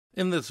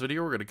In this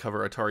video, we're going to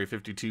cover Atari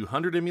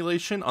 5200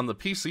 emulation on the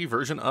PC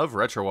version of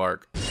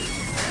Retroarch.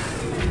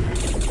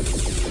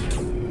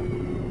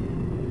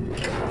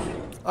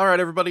 Alright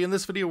everybody, in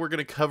this video we're going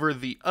to cover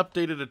the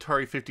updated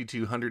Atari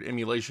 5200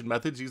 emulation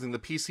methods using the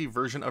PC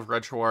version of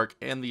Retroarch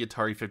and the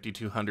Atari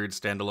 5200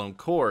 standalone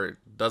core. It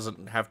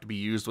doesn't have to be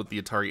used with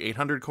the Atari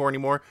 800 core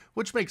anymore,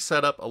 which makes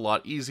setup a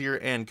lot easier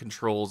and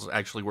controls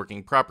actually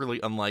working properly,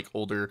 unlike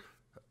older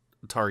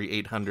Atari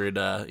 800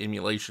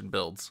 emulation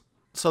builds.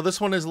 So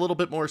this one is a little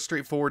bit more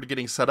straightforward to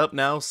getting set up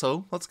now,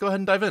 so let's go ahead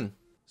and dive in.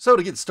 So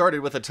to get started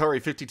with Atari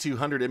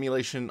 5200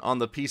 emulation on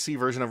the PC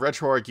version of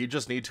Retroarch, you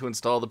just need to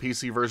install the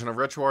PC version of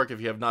Retroarch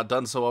if you have not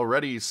done so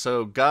already.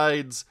 So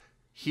guides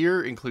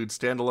here include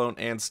standalone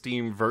and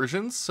Steam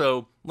versions,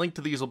 so link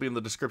to these will be in the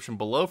description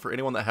below for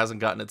anyone that hasn't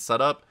gotten it set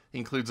up. It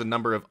includes a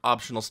number of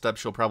optional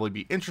steps you'll probably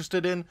be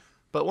interested in,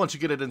 but once you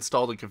get it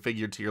installed and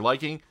configured to your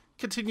liking,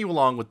 continue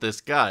along with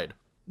this guide.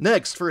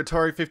 Next, for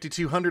Atari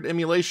 5200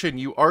 emulation,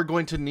 you are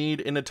going to need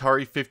an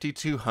Atari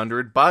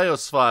 5200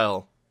 BIOS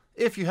file.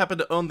 If you happen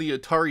to own the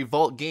Atari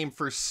Vault game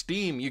for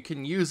Steam, you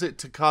can use it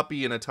to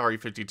copy an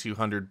Atari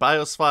 5200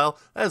 BIOS file,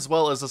 as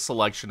well as a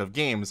selection of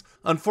games.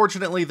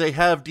 Unfortunately, they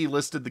have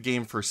delisted the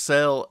game for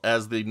sale,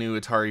 as the new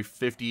Atari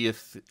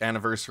 50th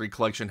anniversary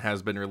collection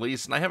has been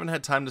released, and I haven't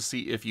had time to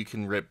see if you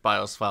can rip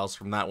BIOS files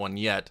from that one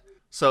yet.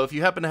 So if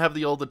you happen to have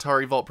the old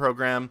Atari Vault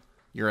program,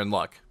 you're in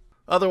luck.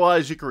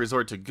 Otherwise, you can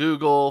resort to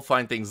Google,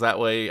 find things that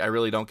way. I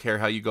really don't care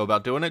how you go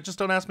about doing it, just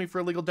don't ask me for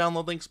illegal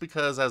download links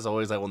because, as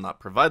always, I will not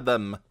provide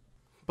them.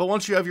 But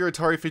once you have your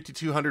Atari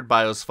 5200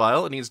 BIOS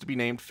file, it needs to be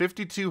named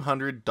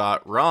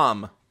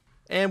 5200.rom.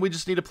 And we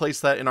just need to place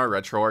that in our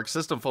Retroarch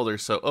system folder,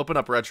 so open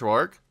up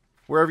Retroarch.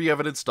 Wherever you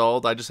have it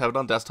installed, I just have it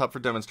on desktop for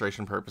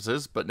demonstration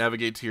purposes, but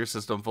navigate to your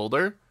system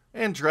folder,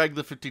 and drag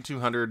the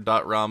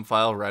 5200.rom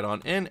file right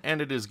on in,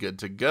 and it is good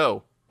to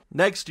go.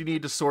 Next, you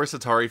need to source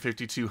Atari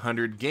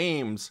 5200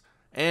 games.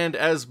 And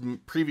as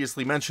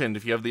previously mentioned,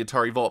 if you have the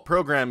Atari Vault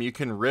program, you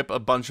can rip a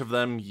bunch of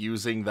them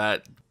using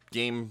that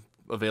game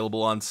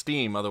available on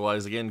Steam,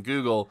 otherwise, again,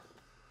 Google.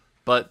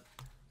 But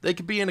they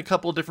could be in a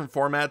couple different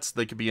formats.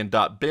 They could be in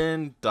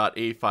 .bin,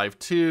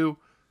 .a52,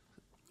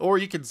 or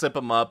you could zip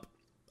them up.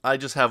 I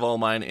just have all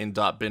mine in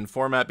 .bin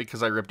format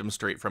because I ripped them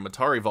straight from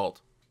Atari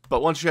Vault.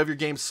 But once you have your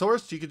games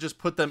sourced, you can just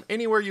put them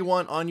anywhere you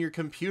want on your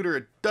computer.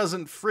 It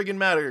doesn't friggin'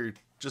 matter.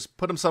 Just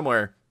put them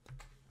somewhere.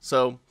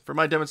 So, for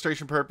my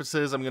demonstration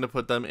purposes, I'm going to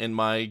put them in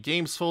my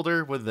games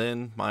folder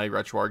within my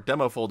Retroarch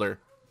demo folder.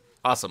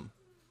 Awesome.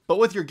 But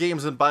with your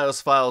games and BIOS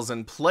files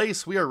in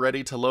place, we are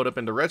ready to load up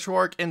into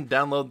Retroarch and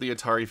download the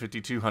Atari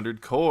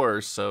 5200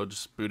 core. So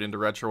just boot into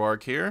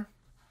Retroarch here.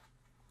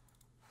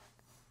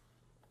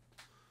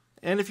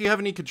 And if you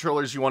have any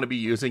controllers you want to be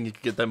using, you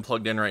can get them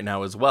plugged in right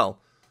now as well.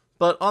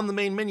 But on the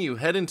main menu,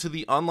 head into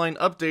the Online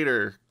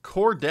Updater,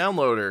 Core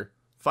Downloader,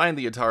 find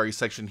the Atari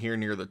section here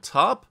near the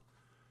top.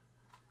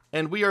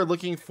 And we are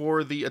looking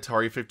for the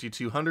Atari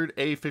 5200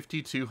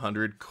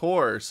 A5200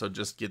 core, so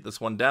just get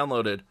this one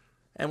downloaded.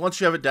 And once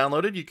you have it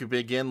downloaded, you can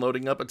begin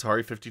loading up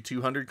Atari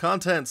 5200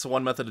 content. So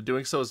one method of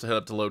doing so is to head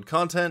up to Load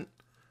Content,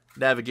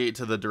 navigate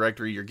to the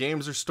directory your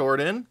games are stored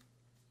in,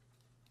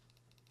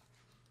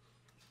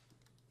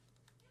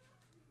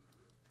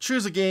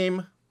 choose a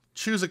game,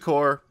 choose a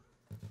core,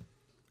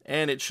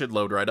 and it should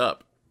load right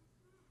up.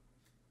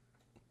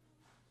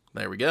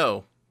 There we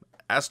go.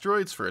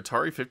 Asteroids for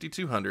Atari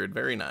 5200,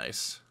 very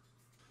nice.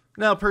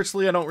 Now,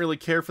 personally, I don't really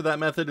care for that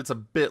method. It's a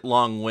bit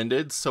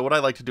long-winded, so what I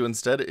like to do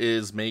instead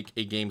is make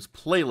a games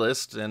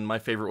playlist, and my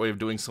favorite way of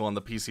doing so on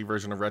the PC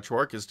version of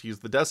Retroarch is to use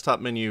the desktop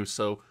menu,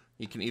 so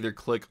you can either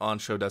click on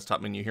Show Desktop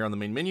Menu here on the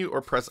main menu,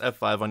 or press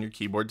F5 on your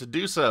keyboard to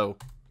do so.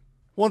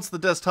 Once the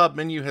desktop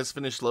menu has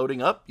finished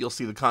loading up, you'll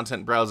see the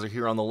content browser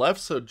here on the left,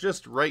 so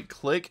just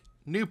right-click,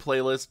 New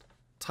Playlist,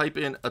 type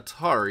in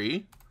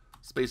Atari,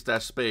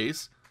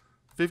 space,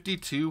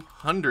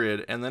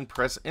 5200, and then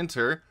press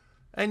Enter,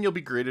 and you'll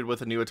be greeted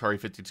with a new Atari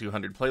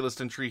 5200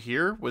 playlist entry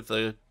here with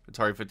the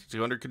Atari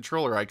 5200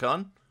 controller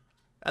icon.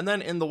 And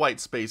then in the white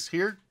space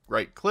here,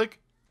 right click,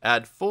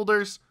 add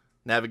folders,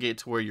 navigate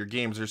to where your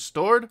games are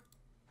stored,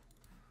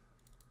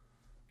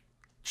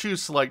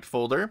 choose select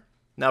folder.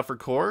 Now for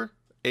core,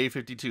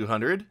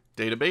 A5200,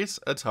 database,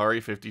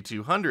 Atari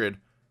 5200,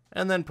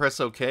 and then press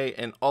OK,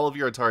 and all of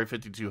your Atari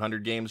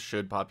 5200 games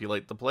should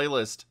populate the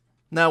playlist.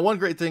 Now, one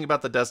great thing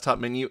about the desktop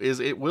menu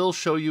is it will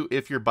show you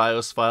if your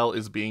BIOS file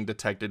is being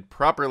detected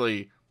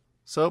properly.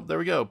 So, there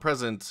we go,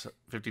 present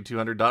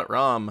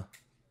 5200.rom.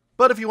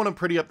 But if you want to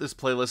pretty up this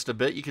playlist a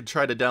bit, you could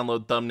try to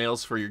download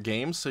thumbnails for your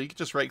games. So you can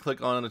just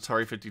right-click on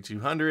Atari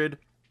 5200,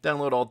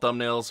 download all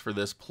thumbnails for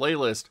this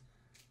playlist.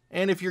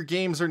 And if your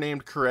games are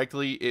named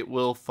correctly, it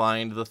will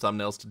find the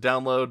thumbnails to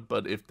download,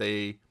 but if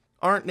they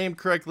aren't named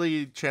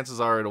correctly, chances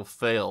are it'll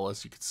fail,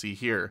 as you can see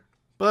here.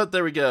 But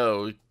there we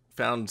go.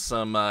 Found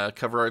some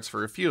cover arts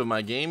for a few of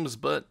my games,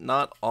 but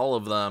not all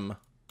of them.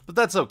 But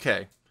that's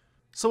okay.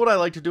 So what I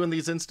like to do in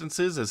these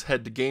instances is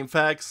head to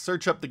GameFAQs,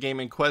 search up the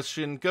game in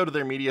question, go to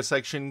their media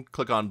section,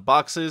 click on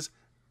boxes,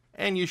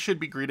 and you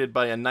should be greeted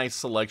by a nice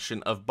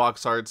selection of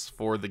box arts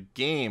for the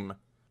game.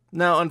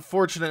 Now,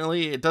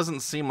 unfortunately, it doesn't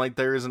seem like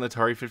there is an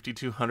Atari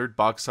 5200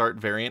 box art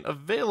variant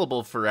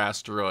available for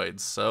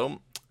Asteroids,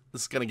 so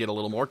this is going to get a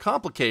little more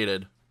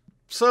complicated.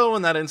 So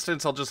in that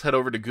instance, I'll just head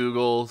over to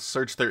Google,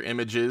 search their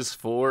images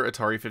for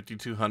Atari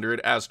 5200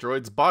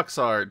 Asteroids box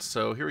art.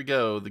 So here we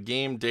go. The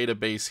game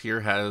database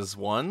here has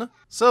one.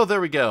 So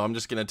there we go. I'm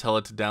just going to tell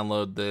it to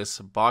download this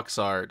box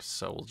art.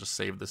 So we'll just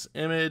save this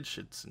image.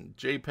 It's in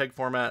JPEG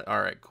format.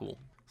 All right, cool.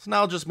 So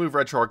now I'll just move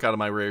Retroarch out of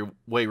my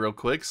way real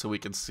quick so we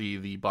can see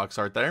the box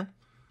art there.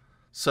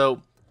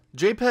 So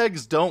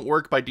JPEGs don't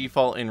work by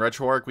default in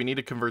Retroarch. We need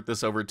to convert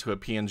this over to a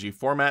PNG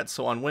format.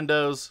 So on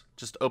Windows,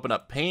 just open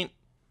up Paint,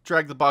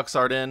 drag the box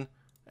art in,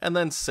 and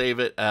then save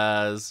it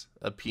as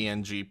a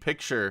PNG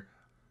picture.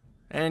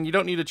 And you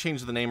don't need to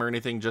change the name or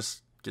anything,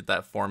 just get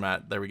that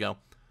format. There we go.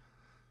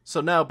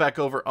 So now back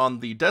over on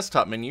the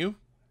desktop menu,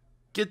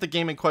 get the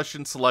game in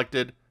question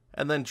selected,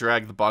 and then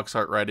drag the box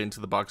art right into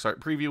the box art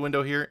preview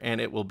window here,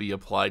 and it will be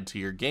applied to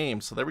your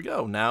game. So there we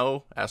go.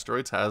 Now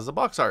Asteroids has a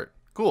box art.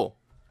 Cool.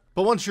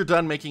 But once you're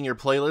done making your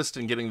playlist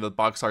and getting the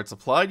box arts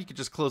applied, you can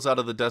just close out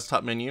of the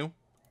desktop menu,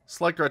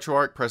 select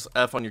Retroarch, press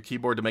F on your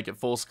keyboard to make it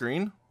full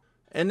screen.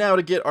 And now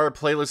to get our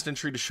playlist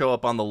entry to show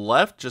up on the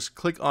left, just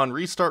click on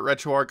Restart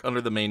Retroarch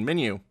under the main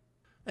menu.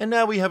 And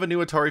now we have a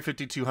new Atari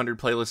 5200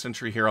 playlist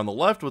entry here on the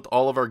left with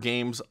all of our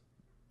games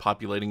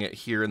populating it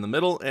here in the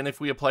middle. And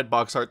if we applied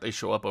box art, they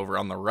show up over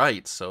on the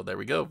right. So there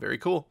we go, very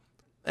cool.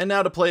 And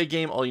now to play a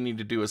game, all you need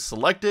to do is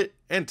select it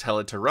and tell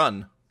it to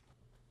run.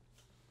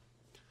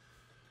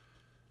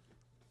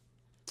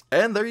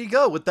 And there you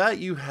go. With that,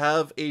 you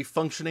have a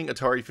functioning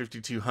Atari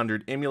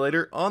 5200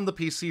 emulator on the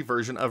PC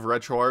version of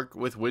Retroarch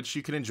with which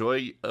you can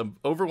enjoy an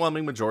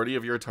overwhelming majority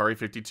of your Atari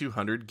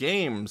 5200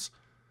 games.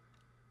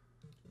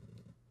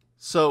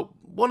 So,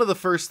 one of the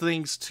first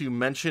things to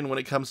mention when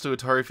it comes to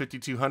Atari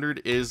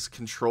 5200 is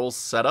control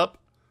setup.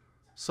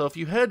 So if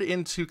you head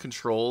into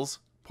controls,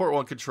 port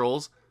 1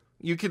 controls,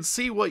 you can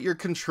see what your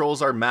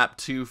controls are mapped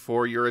to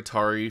for your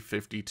Atari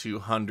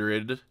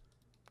 5200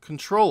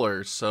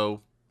 controller.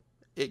 So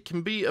it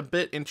can be a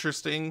bit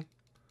interesting.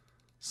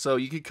 So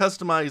you can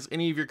customize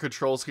any of your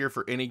controls here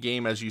for any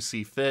game as you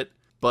see fit,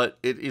 but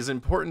it is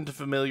important to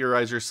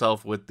familiarize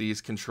yourself with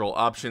these control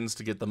options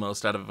to get the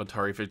most out of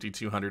Atari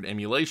 5200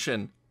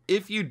 emulation.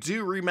 If you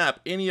do remap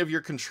any of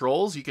your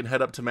controls, you can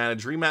head up to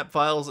Manage Remap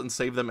Files and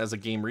save them as a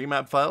game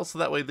remap file, so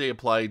that way they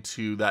apply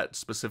to that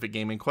specific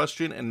game in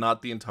question and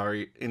not the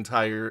entire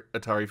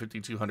Atari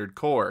 5200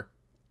 core.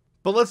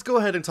 But let's go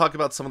ahead and talk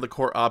about some of the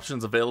core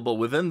options available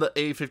within the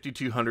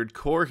A5200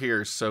 core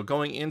here. So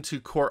going into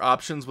core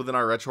options within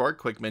our Retroarch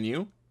quick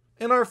menu,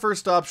 and our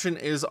first option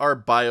is our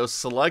BIOS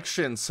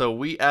selection. So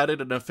we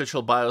added an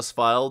official BIOS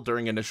file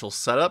during initial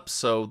setup,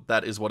 so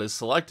that is what is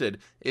selected.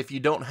 If you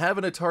don't have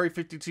an Atari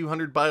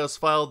 5200 BIOS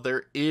file,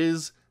 there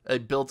is a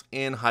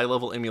built-in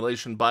high-level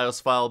emulation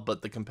BIOS file,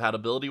 but the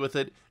compatibility with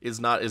it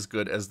is not as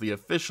good as the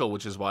official,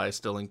 which is why I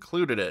still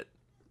included it.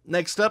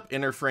 Next up,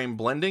 interframe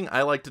blending.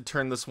 I like to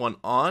turn this one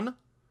on.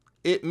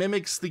 It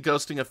mimics the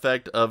ghosting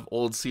effect of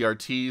old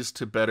CRTs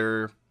to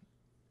better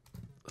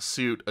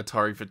suit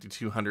Atari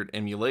 5200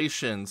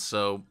 emulation,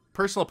 so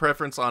personal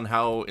preference on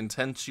how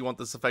intense you want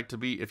this effect to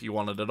be if you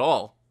want it at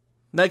all.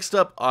 Next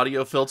up,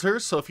 audio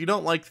filters. So if you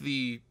don't like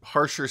the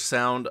harsher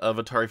sound of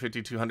Atari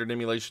 5200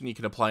 emulation, you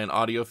can apply an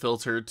audio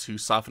filter to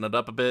soften it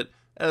up a bit,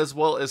 as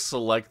well as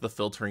select the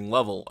filtering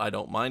level. I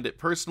don't mind it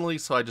personally,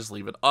 so I just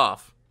leave it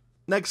off.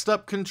 Next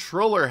up,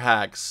 controller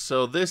hacks.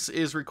 So this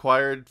is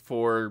required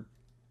for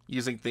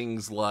using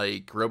things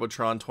like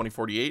Robotron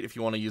 2048. If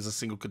you want to use a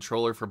single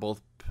controller for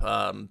both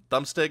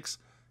thumbsticks,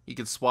 you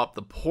can swap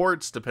the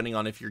ports depending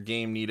on if your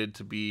game needed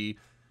to be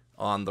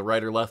on the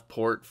right or left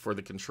port for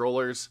the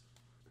controllers,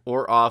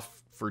 or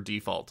off for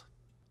default.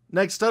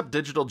 Next up,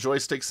 digital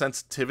joystick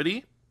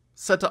sensitivity.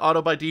 Set to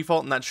auto by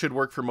default, and that should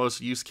work for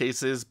most use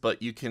cases,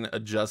 but you can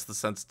adjust the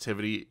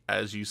sensitivity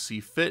as you see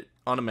fit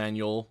on a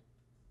manual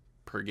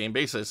per game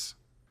basis.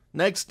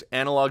 Next,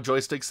 analog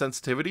joystick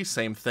sensitivity,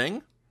 same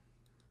thing.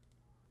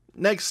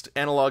 Next,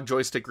 analog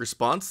joystick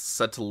response,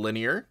 set to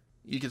linear.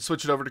 You can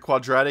switch it over to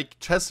quadratic,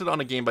 test it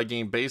on a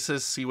game-by-game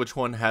basis, see which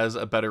one has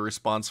a better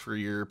response for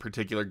your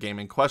particular game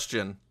in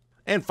question.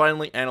 And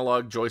finally,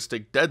 analog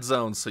joystick dead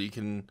zone, so you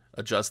can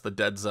adjust the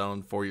dead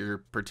zone for your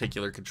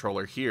particular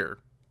controller here.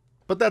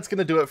 But that's going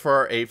to do it for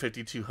our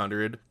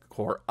A5200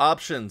 core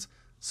options.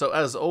 So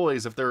as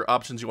always, if there are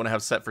options you want to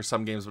have set for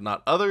some games but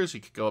not others, you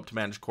could go up to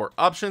Manage Core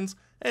Options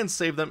and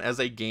save them as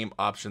a game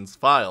options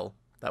file.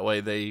 That way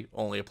they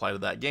only apply to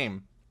that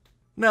game.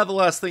 Now the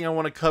last thing I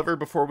want to cover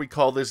before we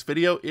call this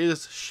video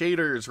is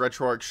shaders.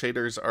 Retroarch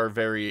shaders are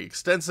very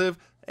extensive,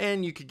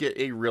 and you could get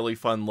a really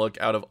fun look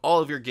out of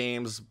all of your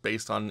games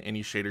based on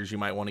any shaders you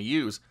might want to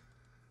use.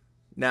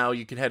 Now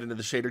you can head into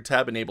the shader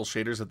tab, enable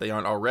shaders if they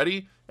aren't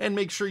already, and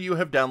make sure you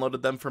have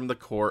downloaded them from the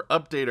core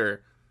updater.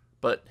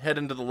 But head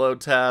into the load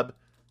tab,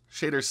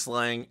 shader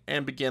slang,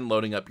 and begin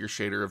loading up your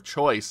shader of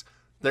choice.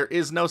 There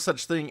is no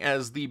such thing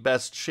as the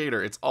best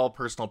shader, it's all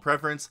personal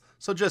preference,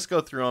 so just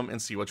go through them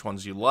and see which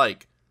ones you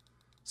like.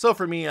 So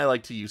for me, I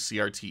like to use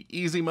CRT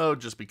Easy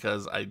Mode just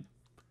because I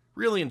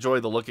really enjoy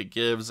the look it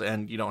gives,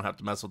 and you don't have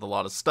to mess with a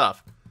lot of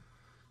stuff.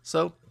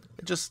 So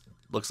it just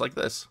looks like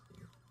this.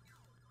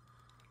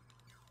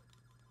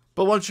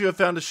 But once you have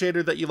found a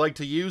shader that you like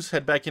to use,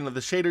 head back into the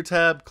shader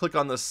tab, click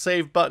on the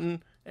save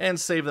button, and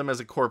save them as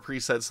a core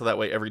preset so that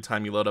way every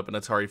time you load up an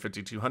Atari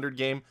 5200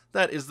 game,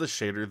 that is the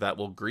shader that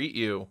will greet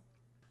you.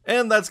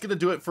 And that's going to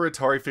do it for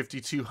Atari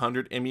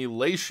 5200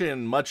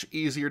 emulation. Much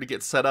easier to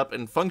get set up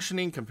and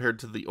functioning compared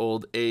to the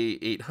old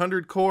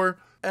A800 core,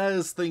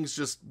 as things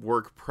just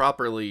work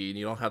properly and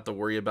you don't have to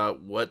worry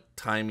about what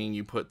timing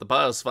you put the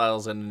BIOS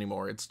files in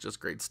anymore. It's just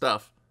great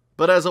stuff.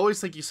 But as always,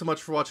 thank you so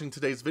much for watching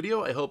today's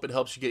video. I hope it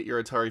helps you get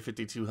your Atari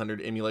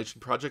 5200 emulation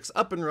projects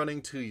up and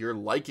running to your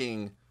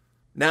liking.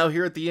 Now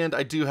here at the end,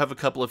 I do have a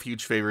couple of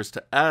huge favors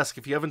to ask.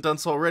 If you haven't done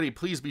so already,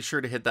 please be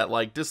sure to hit that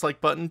like, dislike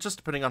button, just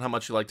depending on how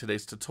much you like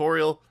today's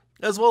tutorial,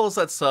 as well as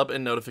that sub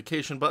and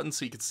notification button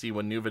so you can see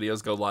when new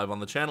videos go live on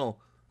the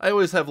channel. I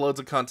always have loads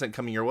of content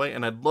coming your way,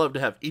 and I'd love to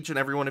have each and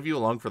every one of you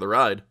along for the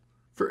ride.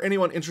 For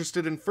anyone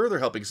interested in further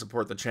helping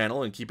support the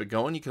channel and keep it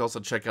going, you can also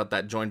check out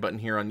that join button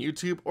here on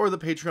YouTube or the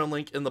Patreon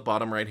link in the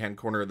bottom right hand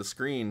corner of the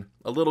screen.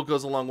 A little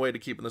goes a long way to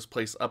keeping this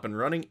place up and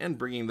running and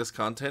bringing this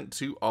content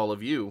to all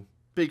of you.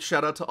 Big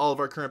shout out to all of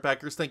our current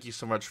backers. Thank you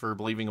so much for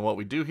believing in what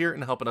we do here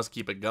and helping us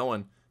keep it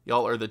going.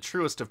 Y'all are the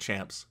truest of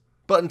champs.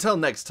 But until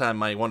next time,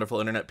 my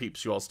wonderful internet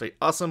peeps, you all stay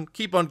awesome,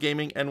 keep on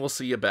gaming, and we'll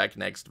see you back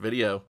next video.